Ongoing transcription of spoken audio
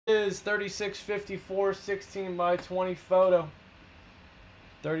is 3654 16 by 20 photo.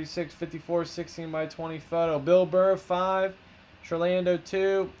 3654 16 by 20 photo. Bill Burr 5, Sherlando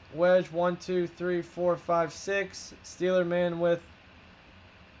 2, Wedge 1 2 3 4 5 6, Steeler Man with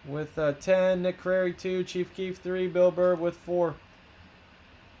 10, Nick Crary 2, Chief Keef 3, Bill Burr with 4.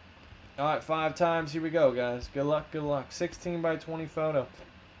 All right, 5 times. Here we go, guys. Good luck, good luck. 16 by 20 photo.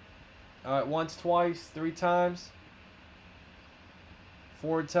 All right, once, twice, 3 times.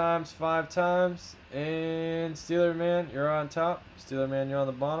 4 times, 5 times, and Steeler Man, you're on top. Steeler Man, you're on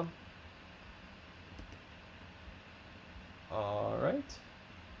the bottom. All right.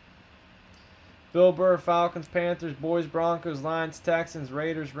 Bill Burr, Falcons, Panthers, Boys, Broncos, Lions, Texans,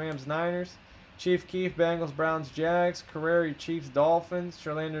 Raiders, Rams, Niners. Chief Keef, Bengals, Browns, Jags. Carreri, Chiefs, Dolphins.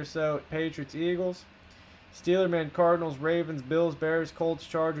 Sherlander, so Patriots, Eagles. Steeler Man, Cardinals, Ravens, Bills, Bears, Colts,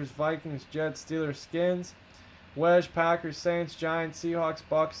 Chargers, Vikings, Jets, Steelers, Skins. Wedge, Packers, Saints, Giants, Seahawks,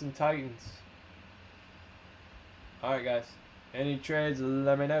 Bucks, and Titans. Alright, guys. Any trades,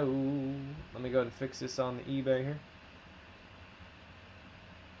 let me know. Let me go ahead and fix this on the eBay here.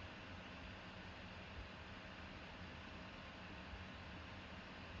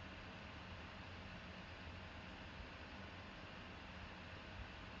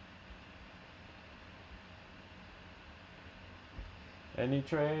 Any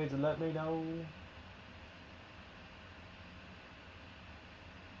trades, let me know.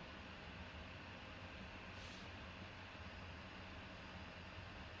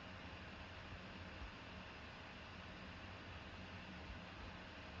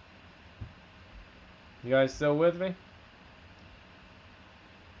 You guys still with me?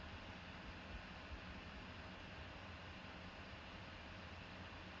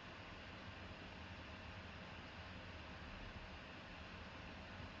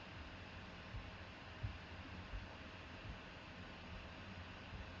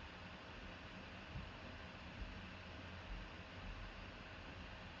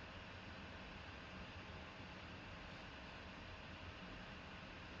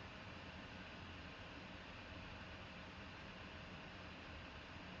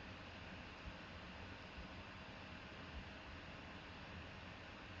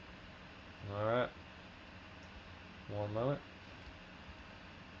 Alright. One moment.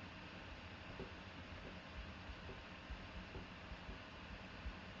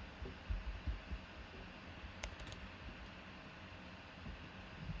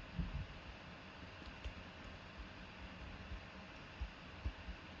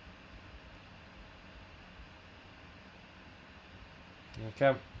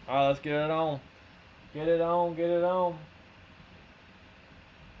 Okay. Alright, let's get it on. Get it on, get it on.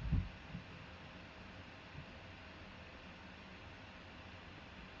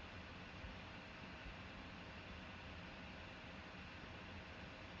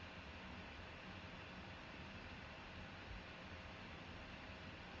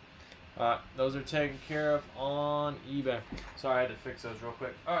 Those are taken care of on eBay. Sorry, I had to fix those real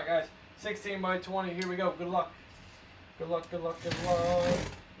quick. Alright, guys. 16 by 20. Here we go. Good luck. Good luck, good luck, good luck. Oops.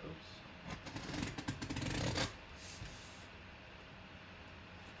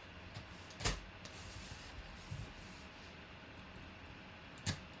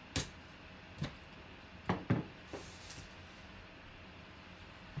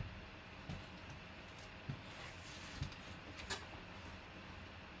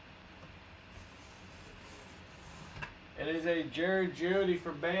 It is a Jerry Jeudy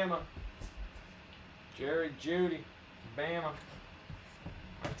for Bama. Jerry Jeudy, Bama.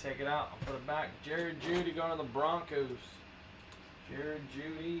 I take it out. I'll put it back. Jerry Jeudy going to the Broncos. Jerry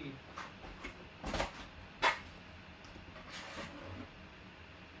Jeudy.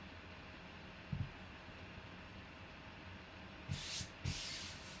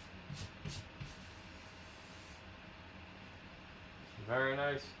 Very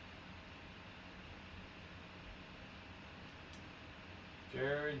nice.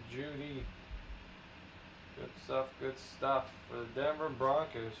 Jerry Jeudy. Good stuff, good stuff for the Denver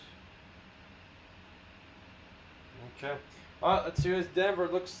Broncos. Okay. Alright, let's see who's Denver.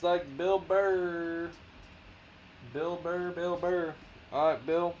 Looks like Bill Burr. Bill Burr, Bill Burr. Alright,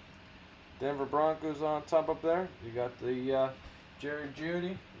 Bill. Denver Broncos on top up there. You got the Jerry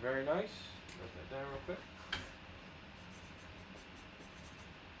Jeudy. Very nice. Write that down real quick.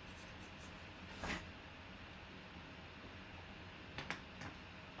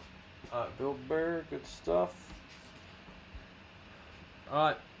 Bill Burr, good stuff.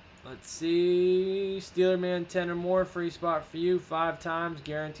 Alright, let's see. Steeler Man, 10 or more, free spot for you. 5 times,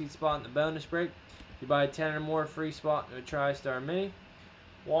 guaranteed spot in the bonus break. If you buy 10 or more, free spot in a TriStar Mini.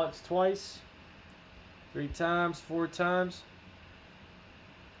 Once, twice. 3 times, 4 times.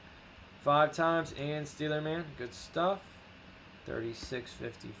 5 times and Steeler Man. Good stuff.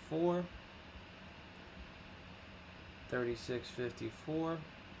 36.54. 36.54.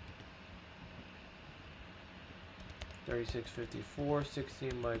 36.54.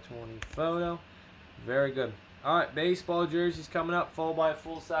 16 by 20 photo. Very good. Alright, baseball jerseys coming up. Full by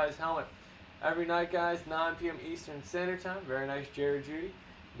full-size helmet. Every night, guys, 9 p.m. Eastern Standard Time. Very nice, Jerry Judy.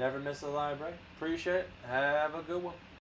 Never miss a live break. Appreciate it. Have a good one.